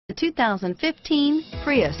The 2015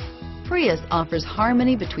 Prius. Prius offers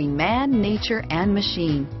harmony between man, nature, and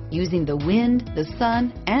machine. Using the wind, the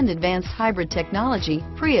sun, and advanced hybrid technology,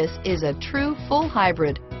 Prius is a true full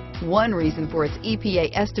hybrid. One reason for its EPA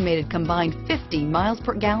estimated combined 50 miles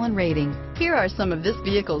per gallon rating. Here are some of this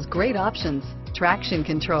vehicle's great options: traction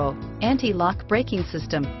control, anti-lock braking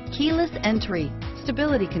system, keyless entry,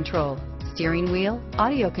 stability control, steering wheel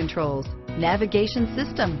audio controls, navigation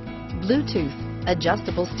system, Bluetooth,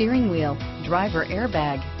 adjustable steering wheel, driver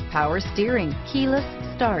airbag, power steering, keyless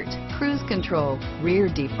start, cruise control, rear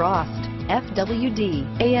defrost, FWD,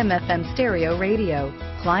 AM/FM stereo radio,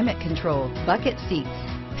 climate control, bucket seats,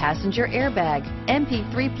 passenger airbag,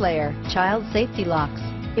 MP3 player, child safety locks.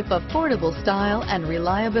 If affordable style and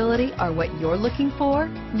reliability are what you're looking for,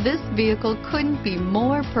 this vehicle couldn't be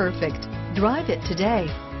more perfect. Drive it today.